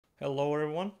Hello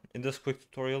everyone, in this quick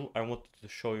tutorial I wanted to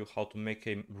show you how to make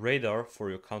a radar for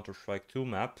your Counter-Strike 2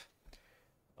 map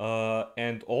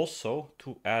and also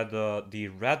to add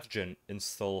the RadGen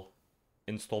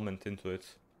installment into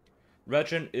it.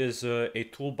 RadGen is a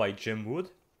tool by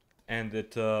JimWood and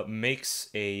it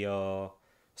makes a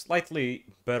slightly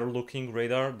better looking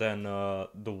radar than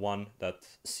the one that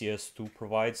CS2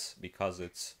 provides because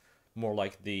it's more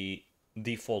like the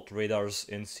default radars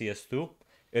in CS2.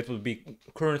 It would be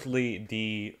currently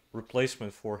the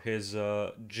replacement for his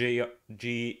GERC,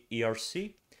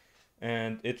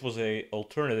 and it was a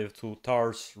alternative to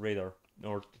TAR's radar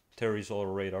or Terry's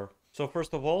auto radar. So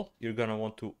first of all, you're gonna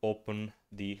want to open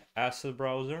the asset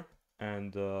browser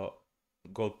and go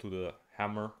to the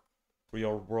hammer for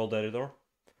your world editor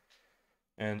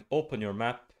and open your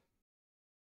map.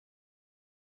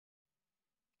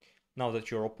 Now that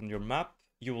you're opened your map,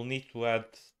 you will need to add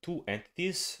two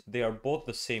entities. They are both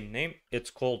the same name.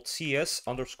 It's called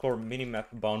CS_minimap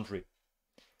boundary.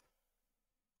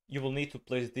 You will need to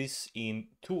place this in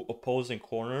two opposing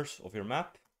corners of your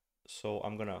map. So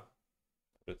I'm gonna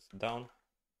put it down.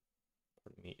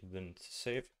 Pardon me, it didn't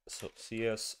save. So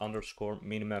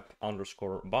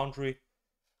CS_minimap_boundary.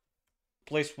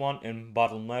 Place one in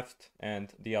bottom left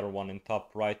and the other one in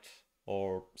top right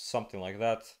or something like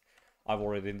that. I've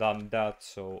already done that,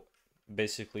 so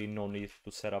basically no need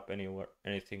to set up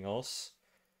anything else.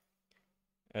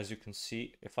 As you can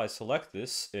see, if I select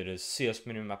this, it is CS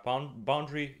minimap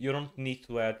boundary. You don't need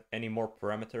to add any more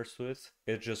parameters to it.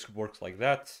 It just works like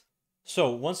that. So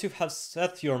once you have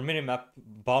set your minimap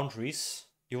boundaries,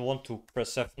 you want to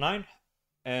press F9.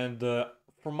 And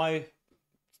for my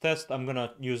test, I'm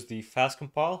gonna use the fast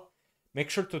compile. Make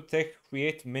sure to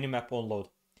create minimap on load.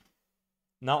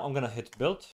 Now I'm gonna hit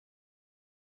build.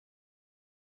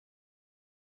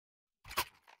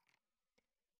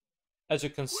 As you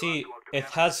can see, it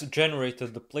has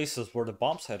generated the places where the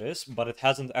bomb set is, but it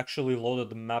hasn't actually loaded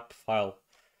the map file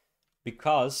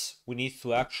because we need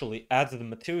to actually add the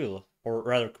material, or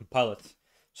rather compile it.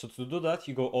 So to do that,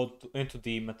 you go into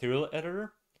the material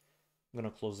editor. I'm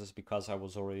gonna close this because I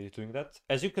was already doing that.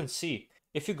 As you can see,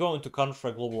 if you go into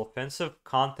Counter-Strike Global Offensive,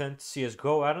 Content,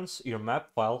 CSGO add-ons, your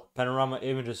map file, Panorama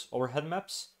Images, Overhead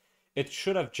Maps, it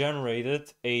should have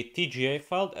generated a TGA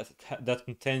file that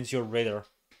contains your radar.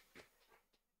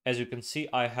 As you can see,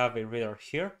 I have a radar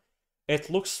here.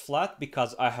 It looks flat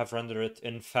because I have rendered it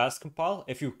in fast compile.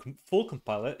 If you full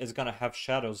compile it, it's gonna have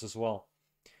shadows as well.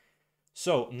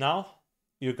 So now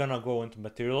you're gonna go into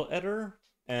material editor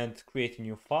and create a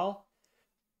new file.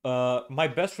 My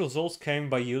best results came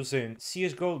by using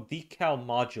CSGO decal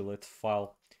modulate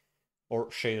file,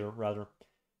 or shader rather.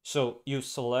 So you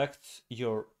select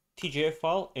your TGA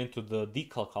file into the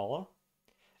decal color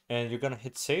and you're gonna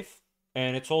hit save.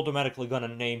 And it's automatically gonna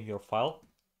name your file.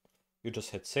 You just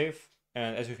hit save,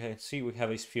 and as you can see, we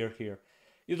have a sphere here.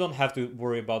 You don't have to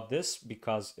worry about this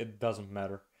because it doesn't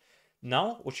matter.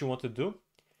 Now, what you want to do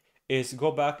is go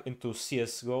back into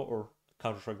CSGO or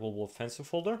Counter-Strike Global Offensive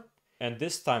folder, and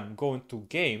this time go into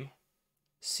Game,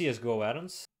 CSGO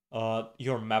add-ons,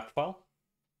 your map file,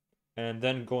 and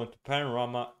then go into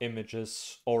Panorama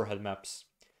Images, Overhead Maps.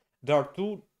 There are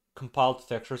two compiled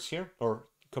textures here, or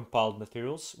compiled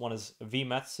materials. One is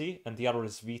VMAT-C and the other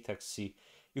is VTEX-C.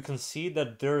 You can see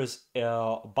that there is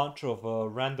a bunch of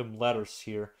random letters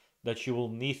here that you will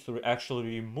need to actually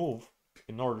remove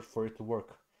in order for it to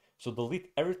work. So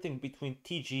delete everything between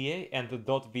TGA and the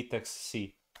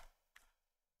 .VTEX-C.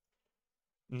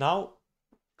 Now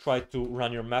try to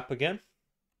run your map again.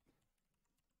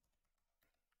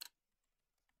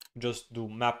 Just do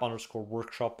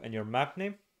map_workshop and your map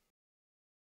name.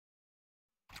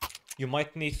 You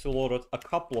might need to load it a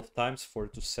couple of times for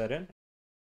it to set in.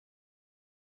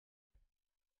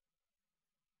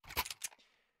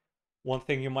 One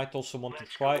thing you might also want to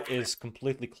try is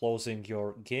completely closing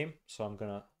your game. So I'm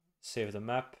gonna save the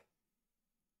map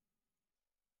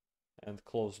and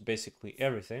close basically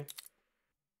everything.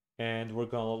 And we're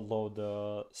gonna load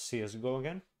the CSGO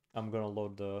again. I'm gonna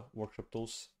load the workshop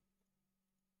tools.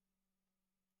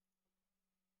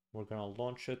 We're gonna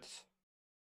launch it.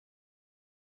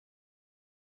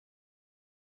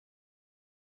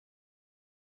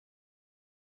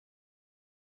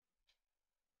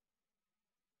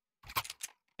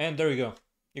 And there you go.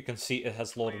 You can see it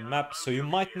has loaded map, so you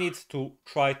might need to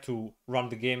try to run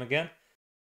the game again.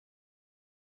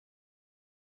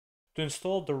 To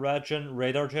install the RadGen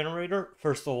radar generator,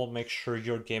 first of all, make sure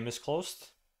your game is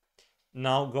closed.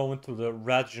 Now go into the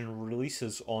RadGen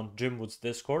releases on JimWood's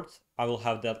Discord. I will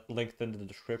have that linked in the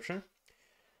description.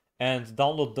 And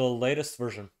download the latest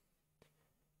version.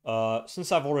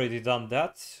 Since I've already done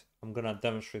that, I'm gonna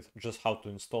demonstrate just how to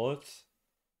install it.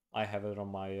 I have it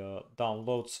on my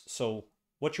downloads. So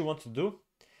what you want to do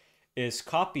is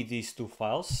copy these two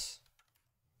files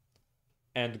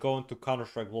and go into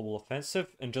Counter-Strike Global Offensive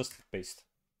and just paste.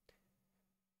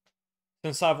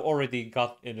 Since I've already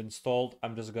got it installed,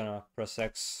 I'm just gonna press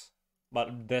X,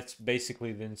 but that's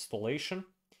basically the installation.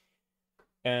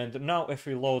 And now if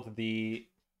we load the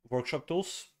workshop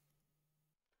tools,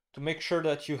 to make sure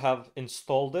that you have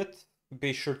installed it,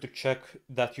 be sure to check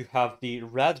that you have the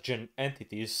RadGen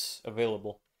entities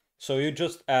available. So you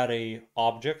just add a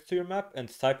object to your map and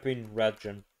type in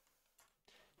RadGen.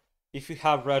 If you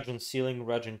have RadGen ceiling,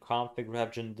 RadGen config,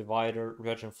 RadGen divider,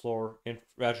 RadGen floor,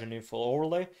 RadGen info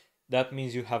overlay, that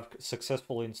means you have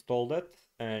successfully installed it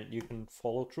and you can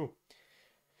follow through.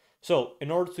 So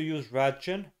in order to use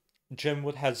RadGen,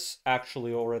 JimWood has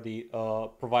actually already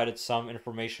provided some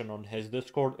information on his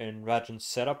Discord in RadGen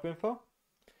setup info.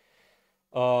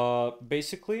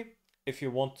 Basically, if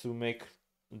you want to make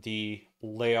the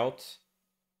layout,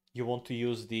 you want to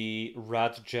use the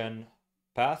RadGen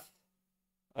path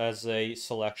as a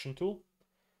selection tool.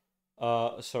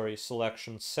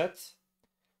 Selection set.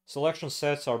 Selection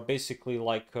sets are basically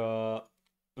like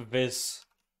viz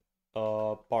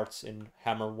parts in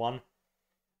Hammer 1.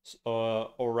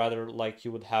 Or rather, like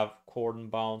you would have cordon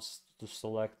bounds to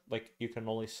select, like you can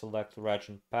only select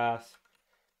RadGen path,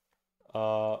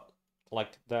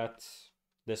 like that.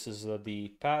 This is the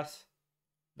path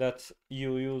that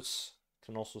you use. You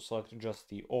can also select just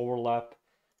the overlap.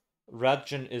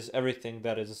 RadGen is everything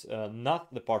that is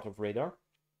not the part of radar.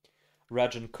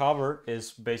 RadGen cover is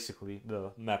basically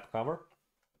the map cover.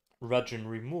 RadGen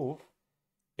remove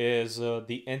is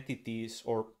the entities,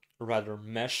 or rather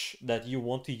mesh, that you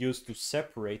want to use to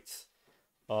separate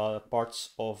parts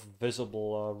of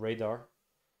visible radar.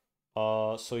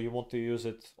 So you want to use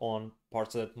it on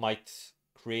parts that might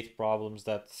create problems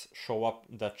that show up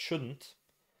that shouldn't.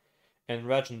 And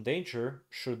RadGen danger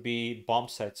should be bomb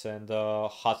sites and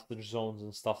hostage zones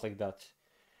and stuff like that.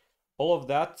 All of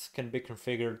that can be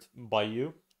configured by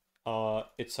you.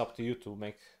 It's up to you to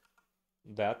make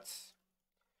that.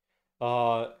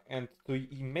 And to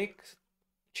make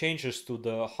changes to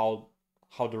the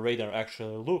how the radar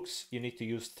actually looks, you need to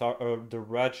use the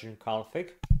RadGen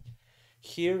config.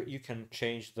 Here you can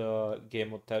change the game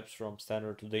mode types from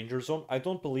standard to danger zone. I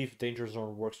don't believe danger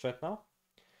zone works right now,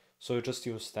 so you just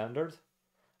use standard.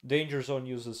 Danger zone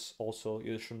uses also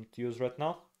you shouldn't use right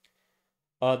now.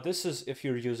 This is if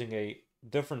you're using a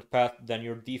different path than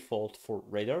your default for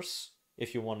radars,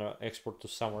 if you want to export to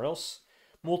somewhere else.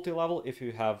 Multi-level if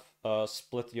you have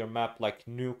split your map like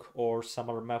Nuke or some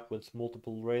other map with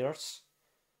multiple radars.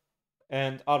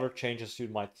 And other changes you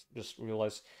might just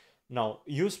realize. Now,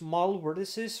 use model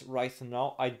vertices. Right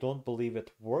now, I don't believe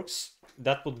it works.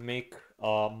 That would make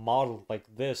a model like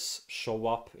this show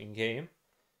up in game.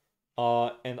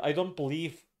 And I don't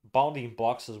believe bounding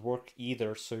boxes work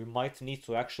either, so you might need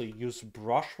to actually use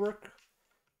brushwork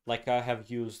like I have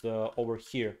used over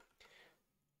here.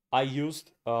 I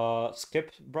used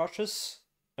skip brushes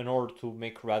in order to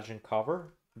make RadGen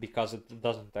cover because it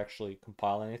doesn't actually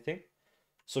compile anything.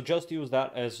 So just use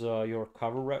that as your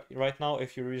cover right now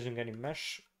if you're using any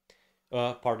mesh.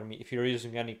 If you're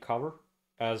using any cover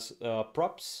as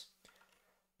props.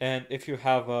 And if you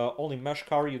have only mesh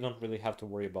cover, you don't really have to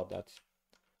worry about that.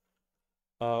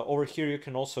 Over here you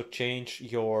can also change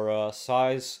your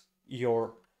size,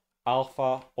 your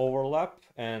alpha overlap,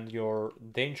 and your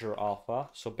danger alpha.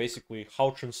 So basically how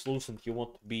translucent you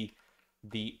want to be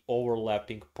the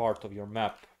overlapping part of your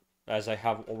map, as I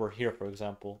have over here, for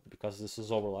example, because this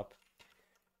is overlap.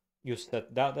 You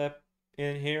set that up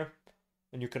in here,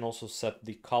 and you can also set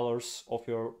the colors of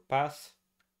your path.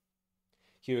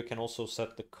 Here you can also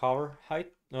set the cover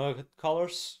height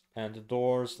colors and the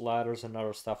doors, ladders, and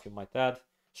other stuff you might add.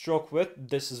 Stroke width,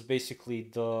 this is basically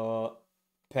the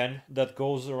pen that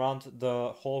goes around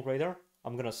the whole radar.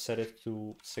 I'm gonna set it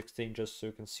to 16 just so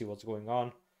you can see what's going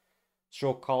on.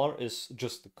 Stroke color is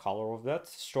just the color of that.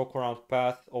 Stroke around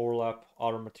path, overlap,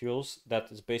 other materials,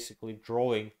 that is basically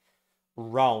drawing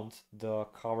around the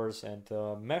covers and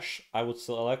mesh. I would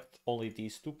select only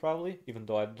these two probably, even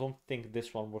though I don't think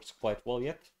this one works quite well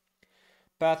yet.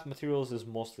 Path materials is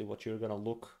mostly what you're gonna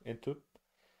look into.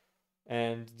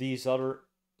 And these other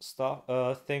stuff,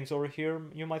 things over here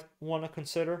you might want to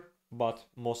consider, but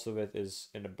most of it is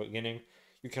in the beginning.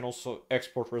 You can also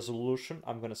export resolution.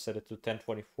 I'm gonna set it to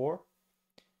 1024.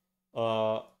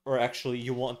 Or actually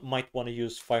you might want to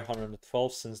use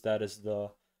 512 since that is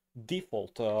the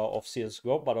default of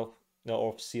CSGO, but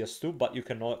of CS2, but you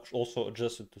can also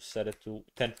adjust it to set it to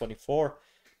 1024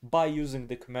 by using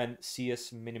the command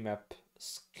cs minimap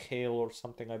scale or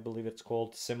something, I believe it's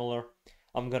called, similar.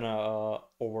 I'm gonna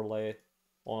overlay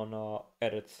on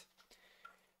edit.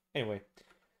 Anyway,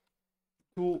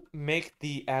 to make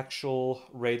the actual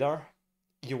radar,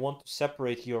 you want to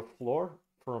separate your floor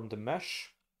from the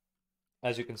mesh.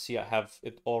 As you can see, I have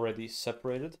it already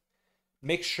separated.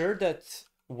 Make sure that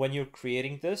when you're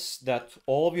creating this, that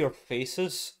all of your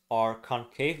faces are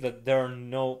concave, that there are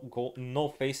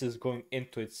no faces going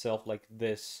into itself like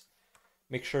this.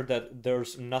 Make sure that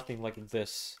there's nothing like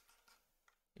this,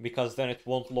 because then it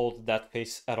won't load that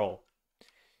face at all.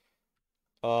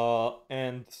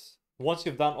 And once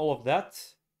you've done all of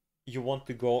that, you want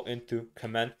to go into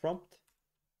command prompt.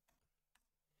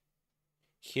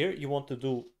 Here you want to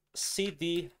do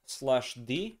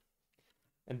cd/d,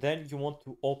 and then you want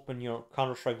to open your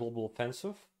Counter-Strike Global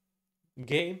Offensive,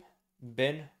 game,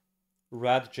 bin,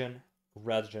 RadGen.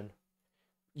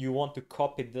 You want to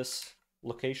copy this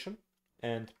location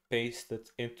and paste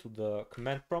it into the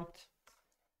command prompt,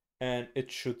 and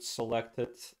it should select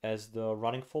it as the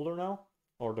running folder now,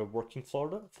 or the working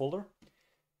folder.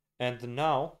 And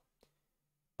now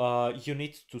you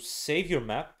need to save your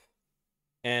map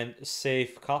and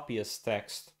save copy as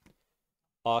text.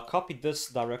 Copy this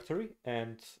directory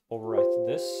and overwrite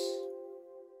this.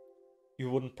 You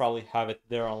wouldn't probably have it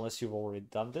there unless you've already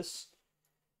done this.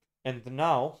 And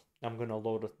now I'm gonna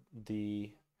load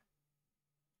the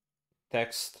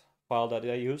text file that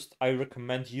I used. I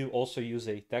recommend you also use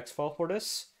a text file for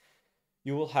this.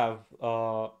 You will have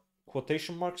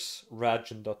quotation marks,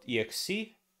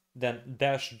 radgen.exe, then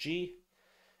 -g,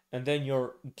 and then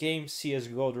your game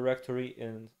CSGO directory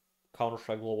in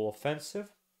Counter-Strike Global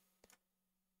Offensive.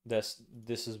 This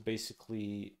is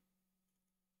basically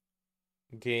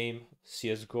game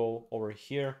CSGO over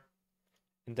here,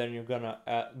 and then you're gonna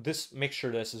add this. Make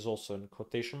sure this is also in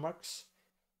quotation marks.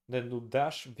 Then do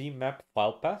 -vmap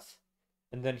file path,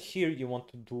 and then here you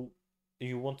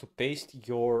want to paste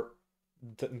your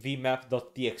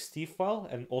vmap.txt file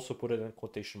and also put it in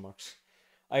quotation marks.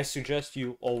 I suggest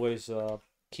you always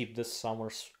keep this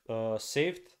somewhere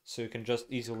saved, so you can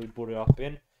just easily boot it up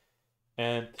in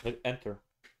and hit enter.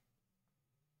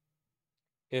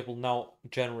 It will now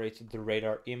generate the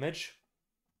radar image.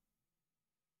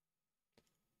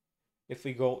 If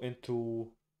we go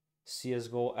into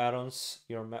CSGO add-ons,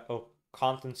 your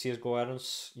content CSGO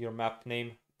add-ons, your map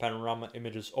name, panorama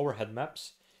images, overhead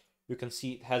maps, you can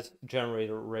see it has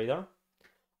generated radar.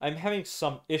 I'm having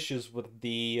some issues with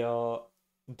the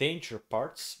danger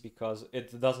parts because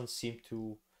it doesn't seem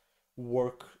to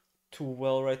work too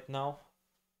well right now.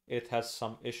 It has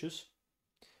some issues,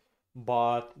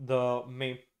 but the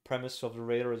main premise of the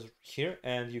radar is here,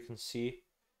 and you can see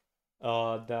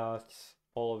that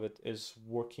all of it is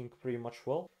working pretty much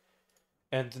well.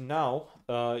 And now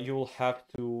you will have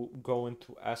to go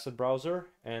into Asset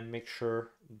Browser and make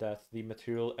sure that the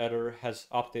material editor has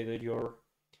updated your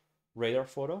radar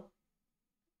photo.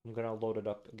 I'm gonna load it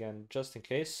up again just in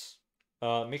case.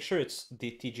 Make sure it's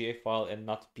the TGA file and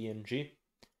not PNG.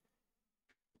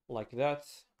 Like that.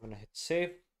 I'm gonna hit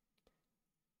save.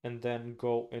 And then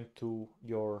go into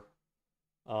your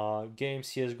game,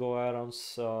 CSGO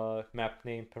add-ons, map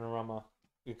name, panorama,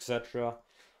 etc.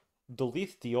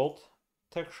 Delete the old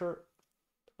texture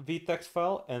vtext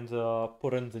file and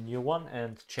put in the new one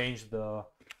and change the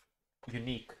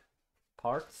unique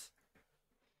parts.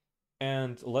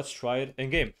 And let's try it in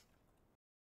game.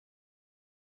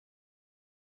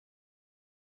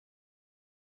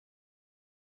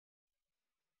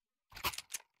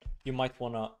 You might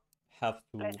want to have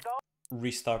to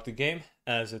restart the game,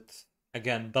 as it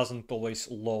again doesn't always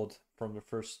load from the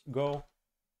first go.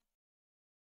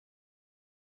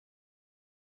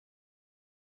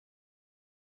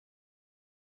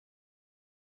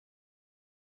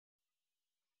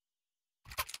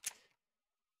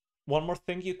 One more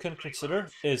thing you can consider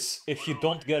is if you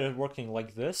don't get it working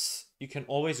like this, you can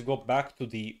always go back to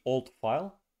the old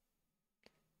file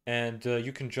and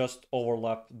you can just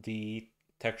overlap the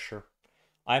texture.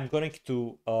 I'm going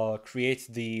to create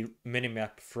the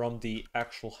minimap from the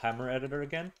actual Hammer editor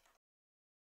again.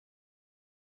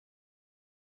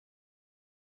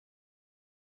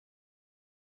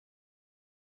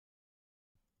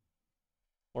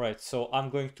 Alright, so I'm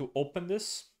going to open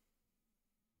this.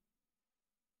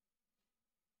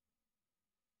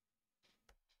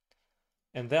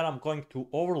 And then I'm going to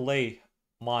overlay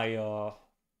my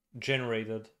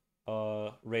generated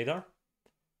radar.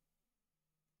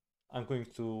 I'm going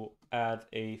to add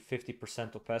a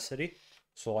 50% opacity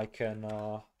so I can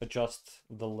adjust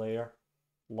the layer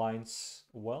lines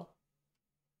well.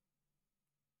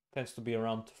 Tends to be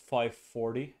around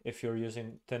 540 if you're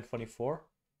using 1024.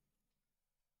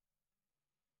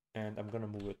 and I'm gonna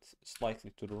move it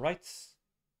slightly to the right,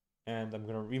 and I'm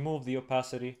gonna remove the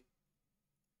opacity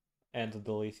and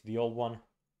delete the old one.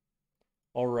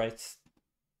 All right,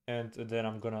 and then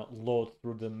I'm gonna load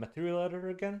through the material editor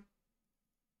again.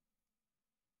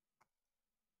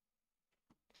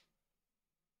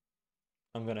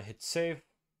 I'm gonna hit save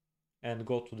and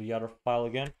go to the other file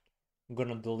again. I'm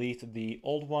gonna delete the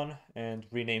old one and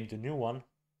rename the new one.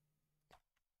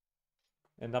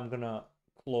 And I'm gonna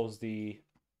close the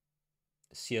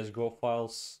CSGO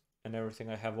files and everything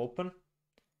I have open.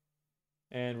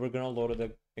 And we're gonna load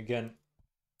it again.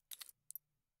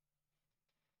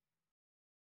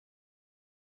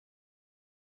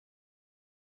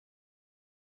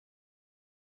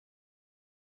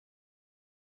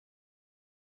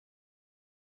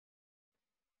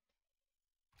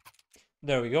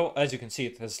 There we go. As you can see,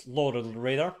 it has loaded the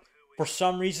radar. For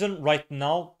some reason, right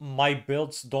now, my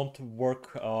builds don't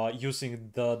work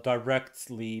using the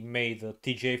directly made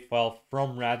TJ file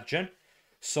from RadGen.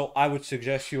 So I would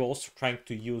suggest you also trying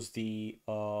to use the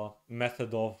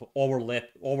method of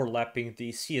overlapping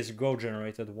the CSGO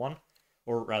generated one,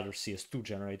 or rather CS2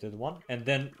 generated one. And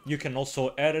then you can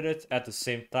also edit it at the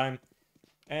same time,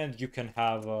 and you can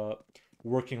have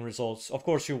working results. Of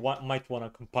course, you might want to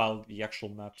compile the actual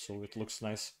map so it looks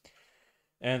nice.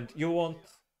 And you want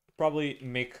probably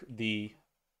make the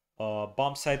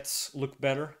bomb sites look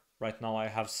better. Right now I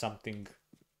have something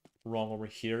wrong over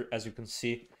here, as you can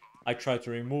see. I try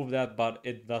to remove that, but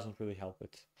it doesn't really help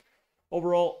it.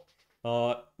 Overall,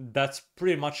 that's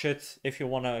pretty much it. If you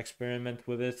want to experiment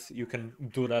with it, you can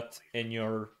do that in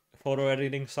your photo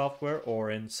editing software or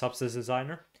in Substance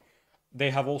Designer. They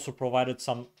have also provided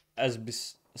some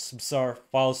SBSR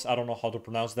files, I don't know how to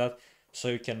pronounce that, so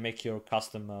you can make your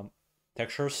custom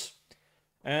textures.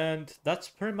 And that's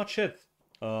pretty much it.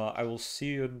 I will see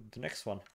you in the next one.